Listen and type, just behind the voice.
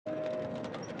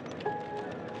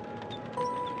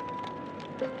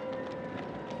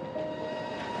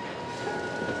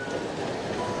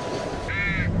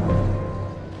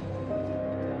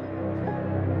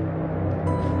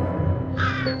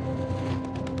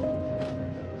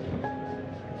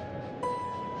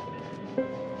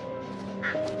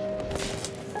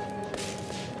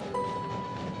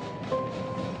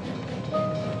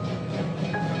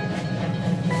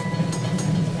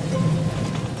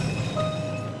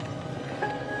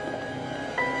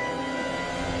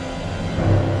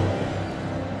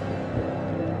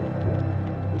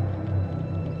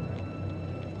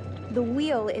The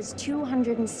wheel is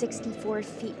 264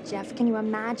 feet, Jeff. Can you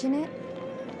imagine it?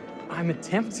 I'm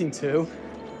attempting to.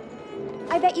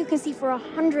 I bet you can see for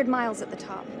 100 miles at the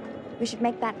top. We should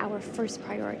make that our first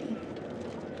priority.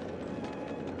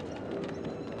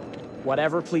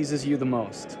 Whatever pleases you the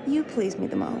most. You please me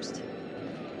the most.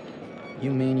 You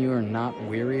mean you are not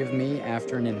weary of me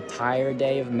after an entire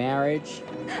day of marriage?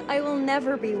 I will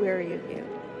never be weary of you.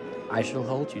 I shall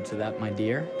hold you to that, my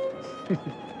dear.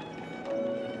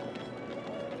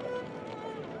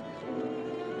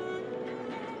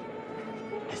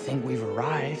 I think we've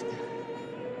arrived.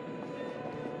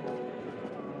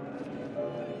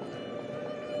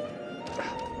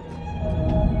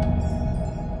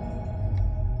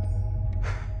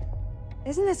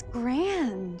 Isn't this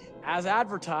grand? As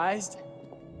advertised.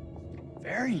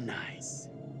 Very nice.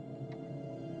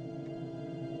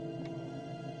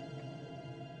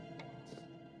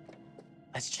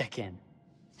 Let's check in.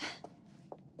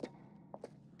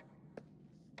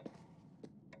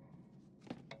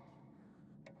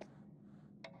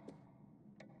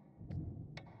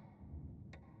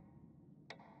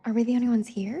 Are we the only ones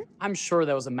here? I'm sure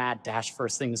there was a mad dash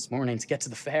first thing this morning to get to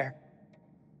the fair.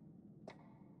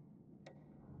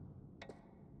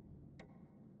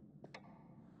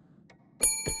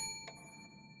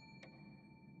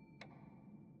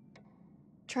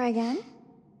 Try again?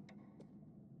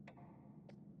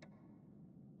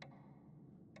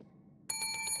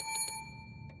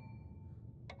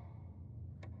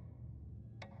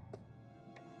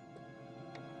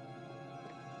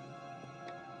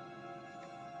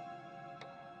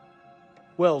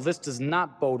 Well, this does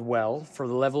not bode well for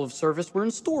the level of service we're in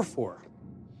store for.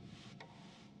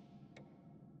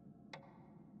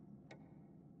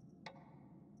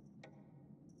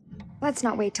 Let's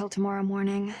not wait till tomorrow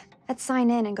morning. Let's sign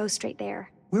in and go straight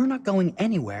there. We're not going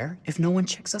anywhere if no one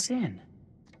checks us in.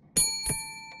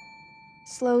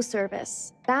 Slow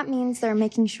service. That means they're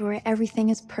making sure everything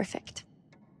is perfect.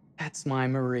 That's my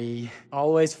Marie,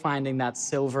 always finding that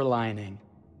silver lining.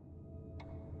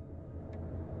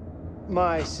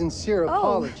 My sincere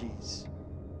apologies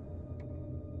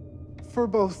for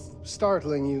both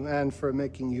startling you and for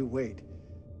making you wait.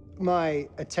 My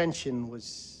attention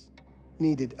was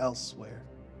needed elsewhere.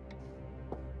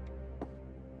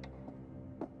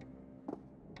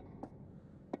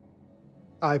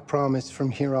 I promise from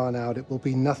here on out it will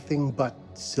be nothing but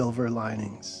silver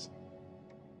linings.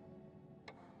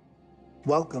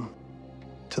 Welcome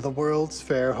to the World's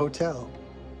Fair Hotel.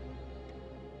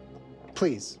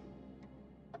 Please,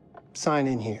 sign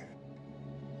in here.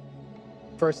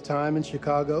 First time in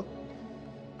Chicago?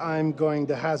 I'm going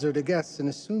to hazard a guess and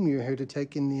assume you're here to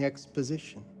take in the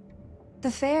exposition. The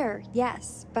fair,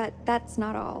 yes, but that's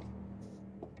not all.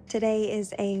 Today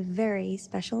is a very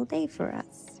special day for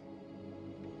us.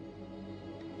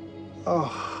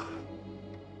 Oh,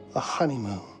 a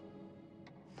honeymoon.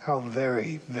 How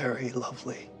very, very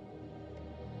lovely.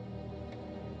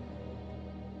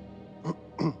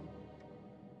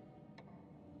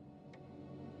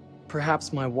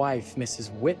 Perhaps my wife,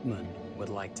 Mrs. Whitman, would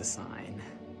like to sign.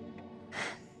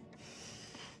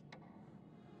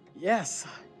 Yes,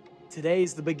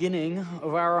 today's the beginning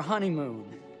of our honeymoon.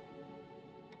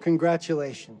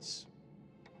 Congratulations.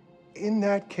 In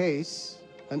that case,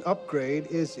 an upgrade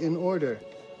is in order.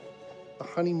 A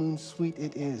honeymoon suite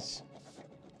it is.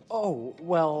 Oh,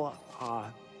 well,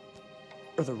 are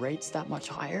the rates that much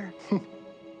higher? I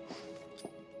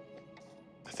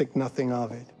think nothing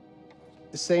of it.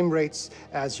 The same rates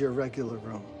as your regular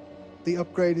room. The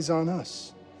upgrade is on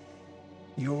us.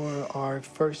 You're our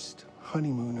first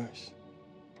honeymooners.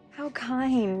 How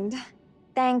kind.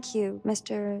 Thank you,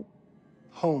 Mr.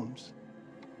 Holmes.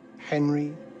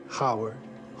 Henry Howard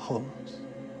Holmes.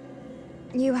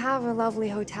 You have a lovely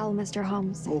hotel, Mr.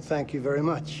 Holmes. Well, thank you very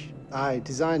much. I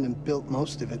designed and built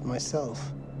most of it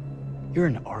myself. You're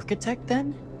an architect,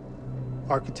 then?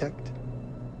 Architect,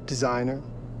 designer,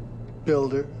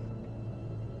 builder,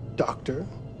 doctor,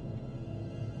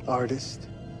 artist.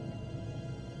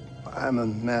 I'm a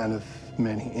man of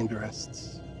many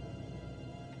interests.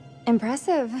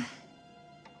 Impressive.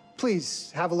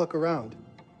 Please, have a look around.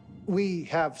 We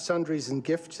have sundries and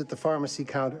gifts at the pharmacy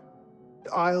counter.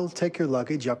 I'll take your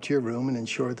luggage up to your room and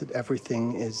ensure that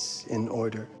everything is in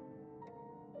order.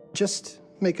 Just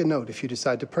make a note if you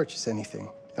decide to purchase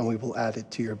anything, and we will add it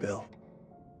to your bill.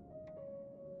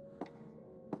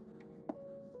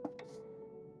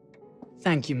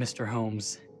 Thank you, Mr.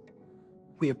 Holmes.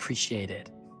 We appreciate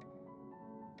it.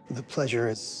 The pleasure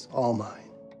is all mine.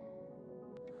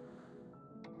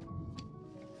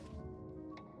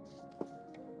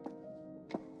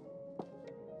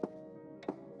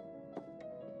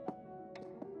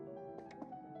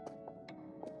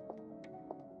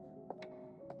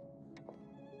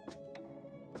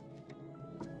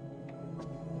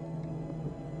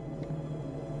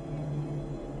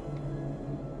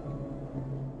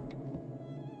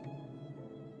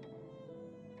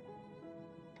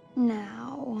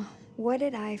 Now, what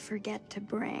did I forget to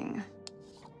bring?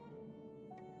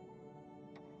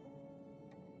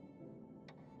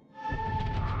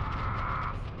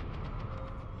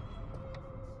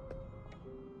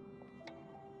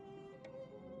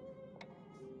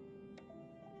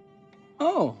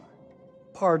 Oh,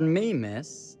 pardon me,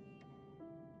 miss.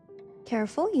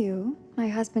 Careful, you. My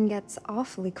husband gets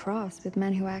awfully cross with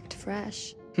men who act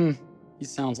fresh. He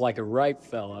sounds like a ripe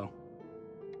fellow.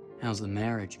 How's the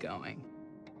marriage going?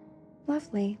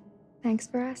 Lovely. Thanks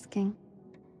for asking.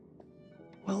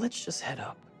 Well, let's just head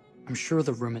up. I'm sure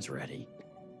the room is ready.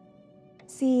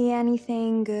 See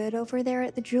anything good over there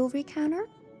at the jewelry counter?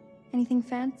 Anything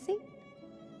fancy?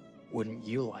 Wouldn't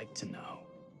you like to know?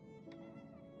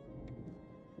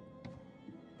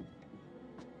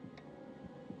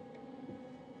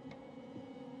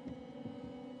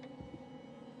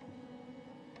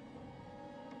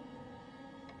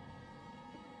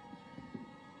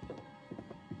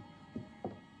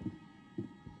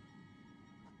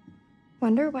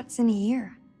 Wonder what's in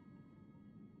here.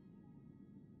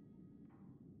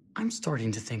 I'm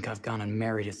starting to think I've gone and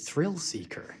married a thrill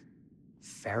seeker.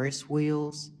 Ferris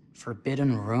wheels,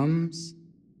 forbidden rooms.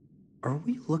 Are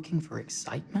we looking for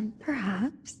excitement?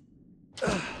 Perhaps.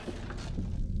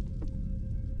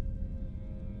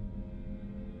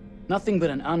 Nothing but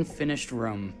an unfinished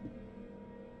room.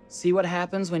 See what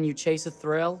happens when you chase a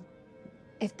thrill?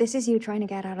 If this is you trying to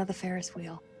get out of the Ferris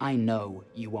wheel. I know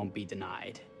you won't be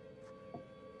denied.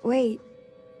 Wait,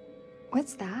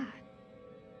 what's that?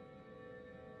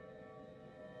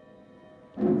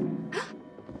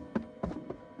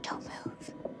 Don't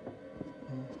move.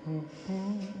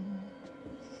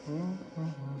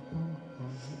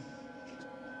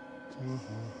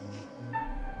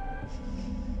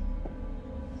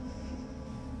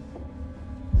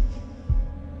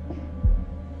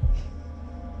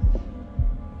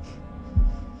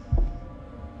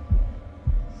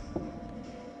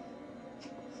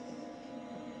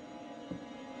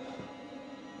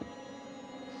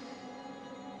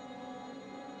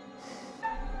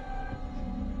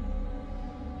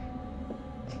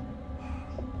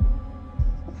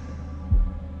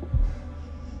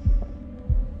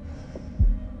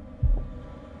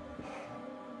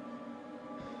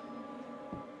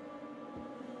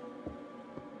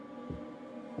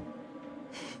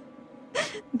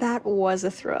 That was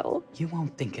a thrill. You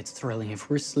won't think it's thrilling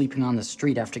if we're sleeping on the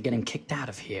street after getting kicked out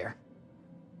of here.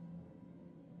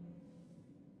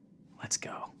 Let's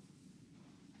go.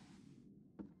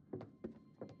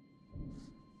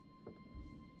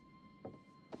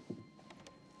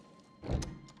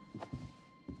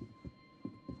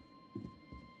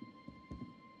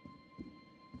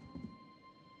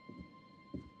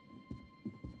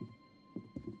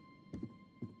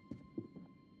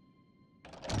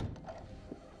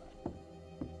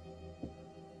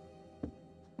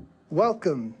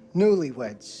 Welcome,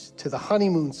 newlyweds, to the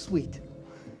honeymoon suite.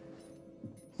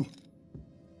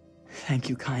 Thank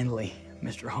you kindly,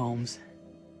 Mr. Holmes.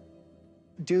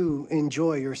 Do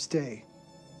enjoy your stay.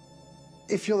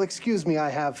 If you'll excuse me, I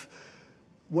have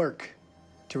work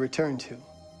to return to.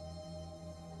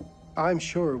 I'm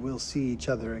sure we'll see each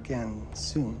other again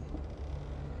soon.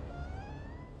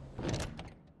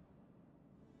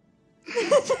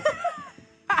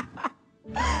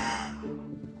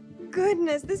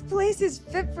 Goodness, this place is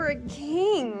fit for a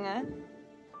king.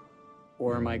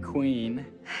 Or my queen.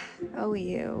 Oh,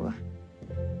 you.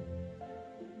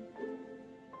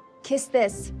 Kiss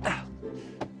this.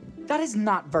 That is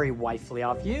not very wifely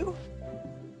of you.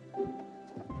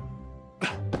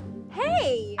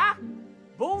 Hey! Ah!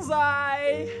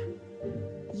 Bullseye!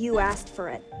 You asked for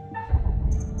it.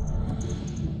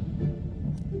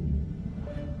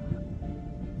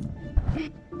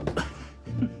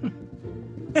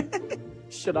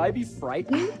 Should I be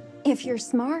frightened? If you're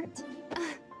smart.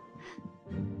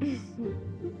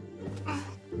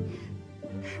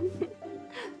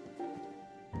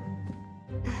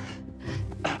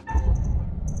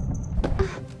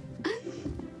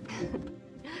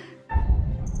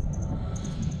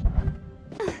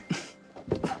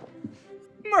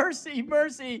 Mercy,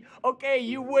 mercy! Okay,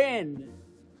 you win!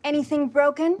 Anything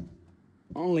broken?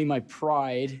 Only my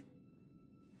pride.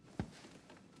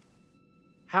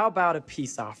 How about a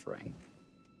peace offering?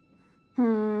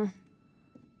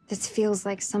 This feels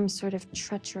like some sort of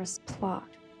treacherous plot.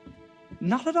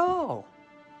 Not at all.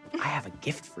 I have a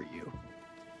gift for you.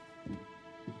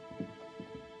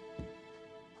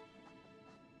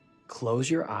 Close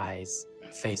your eyes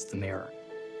and face the mirror.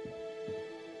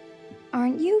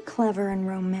 Aren't you clever and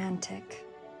romantic?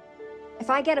 If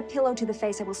I get a pillow to the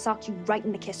face, I will sock you right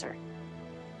in the kisser.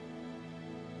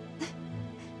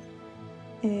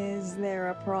 Is there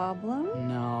a problem?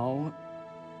 No.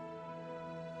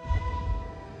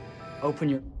 Open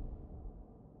your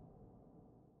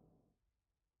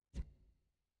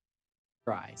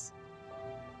eyes.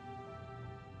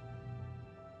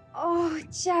 Oh,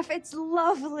 Jeff, it's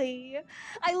lovely.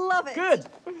 I love it. Good!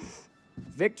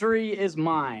 Victory is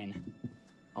mine.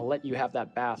 I'll let you have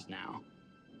that bath now.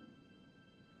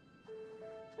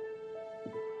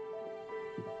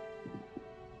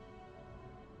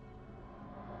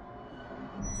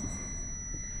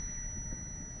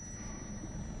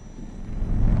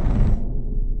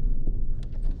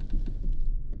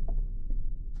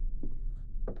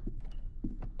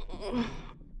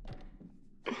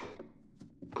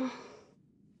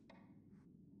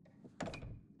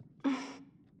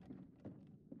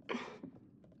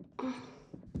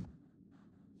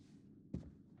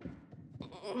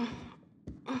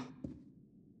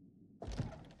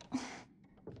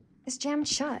 It's jammed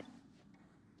shut.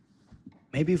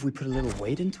 Maybe if we put a little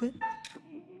weight into it?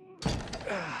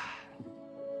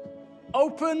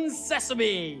 Open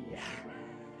sesame!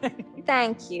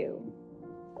 Thank you.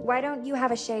 Why don't you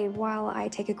have a shave while I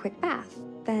take a quick bath?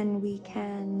 Then we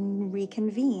can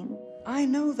reconvene. I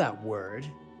know that word.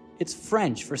 It's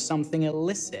French for something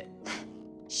illicit.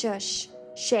 Shush.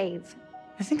 Shave.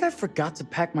 I think I forgot to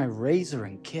pack my razor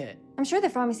and kit. I'm sure the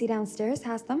pharmacy downstairs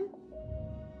has them.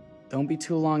 Don't be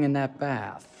too long in that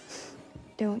bath.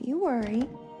 Don't you worry.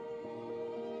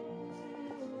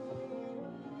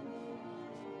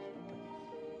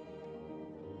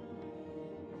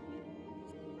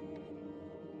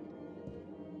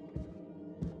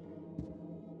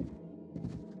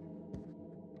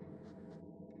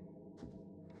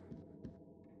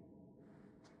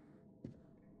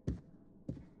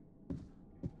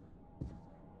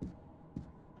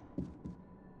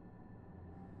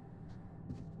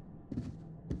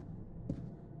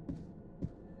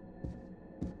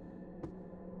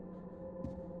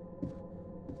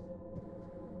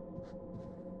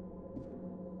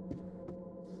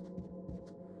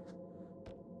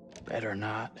 Better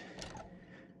not.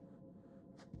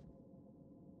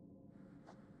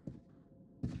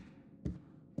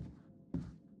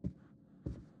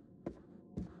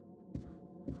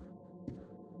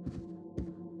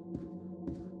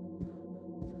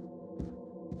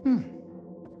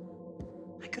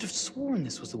 I could have sworn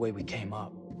this was the way we came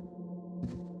up.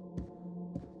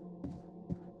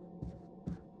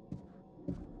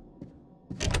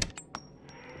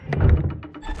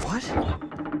 What?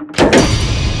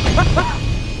 Oh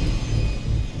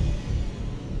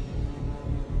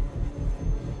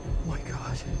my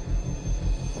God.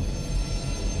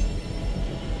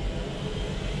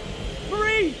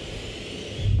 Marie!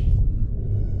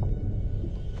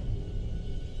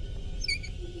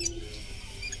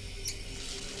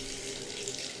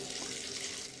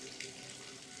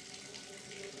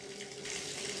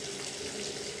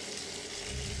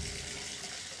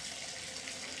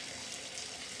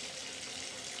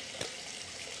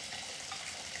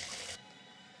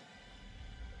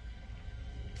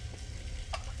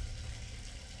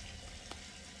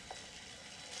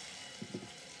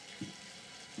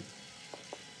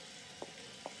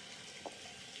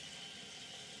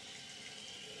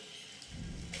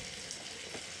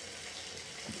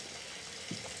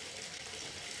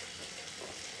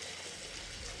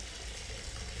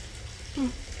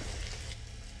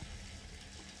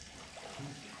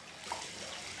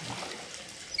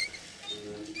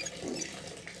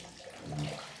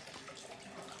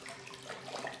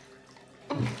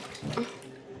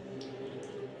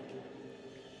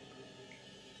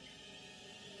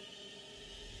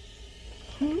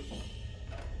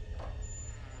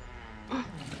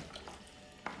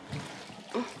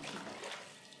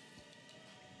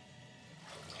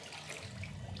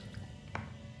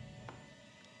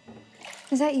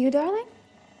 Is that you, darling?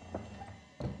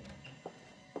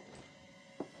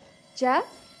 Jeff?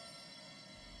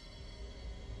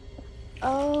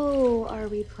 Oh, are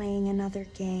we playing another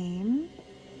game?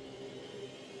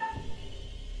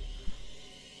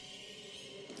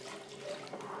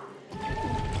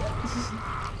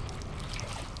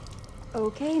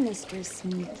 Okay, Mr.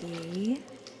 Sneaky.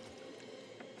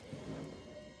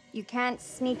 You can't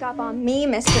sneak up on me,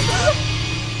 Mr.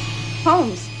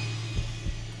 Holmes!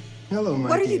 Hello, my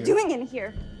What are dear. you doing in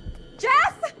here?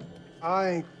 Jeff!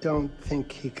 I don't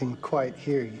think he can quite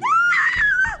hear you.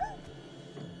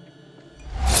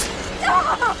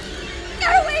 No!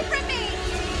 Get away from me!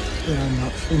 But I'm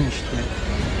not finished yet.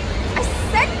 I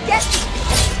said get...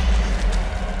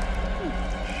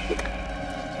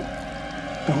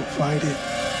 Don't fight it.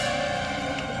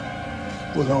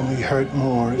 Will only hurt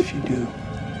more if you do.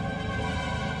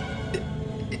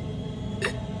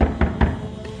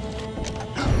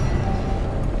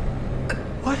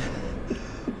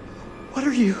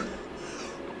 you?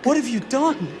 What have you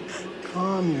done?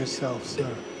 Calm yourself,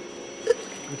 sir. It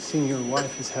would seem your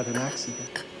wife has had an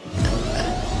accident.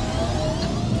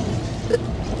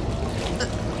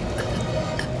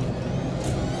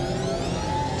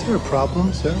 Is there a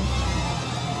problem, sir?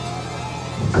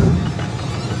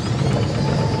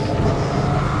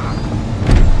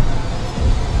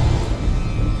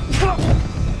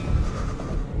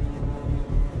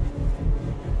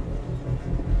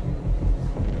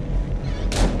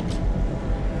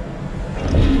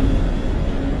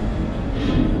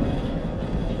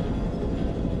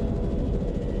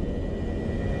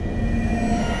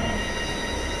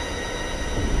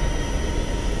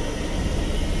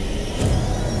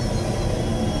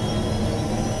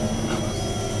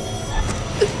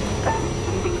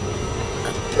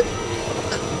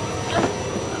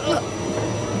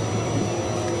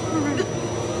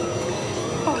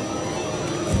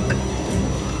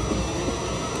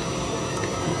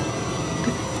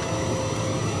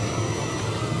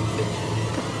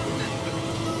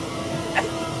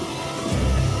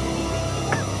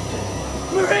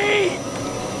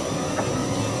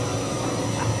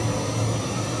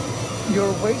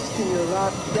 You're wasting your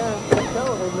last chance to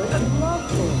tell him that you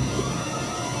love him.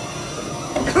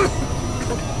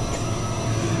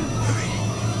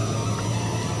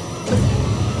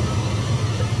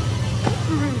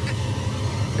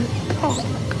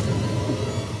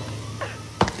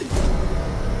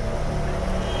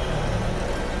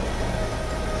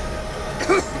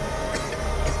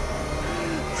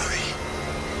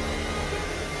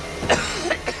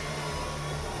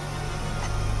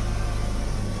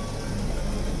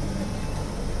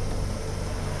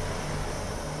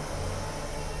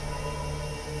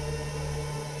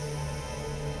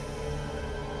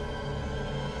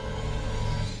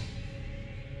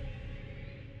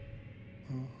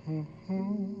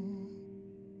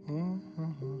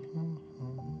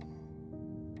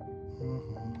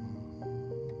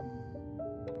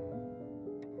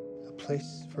 A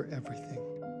place for everything.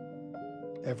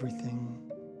 Everything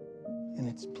in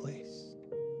its place.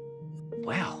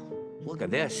 Wow, look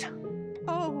at this.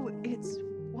 Oh, it's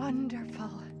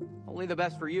wonderful. Only the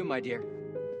best for you, my dear.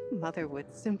 Mother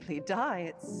would simply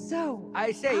die. It's so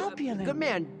I say, opulent. good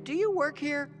man, do you work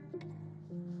here?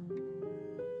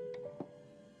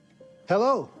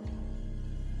 Hello.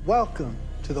 Welcome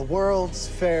to the World's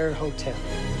Fair Hotel.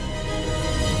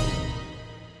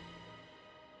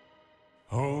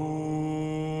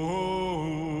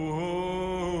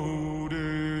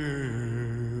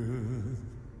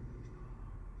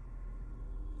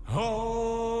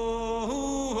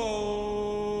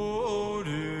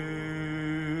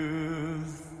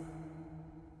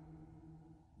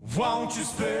 Won't you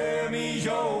spare me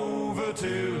your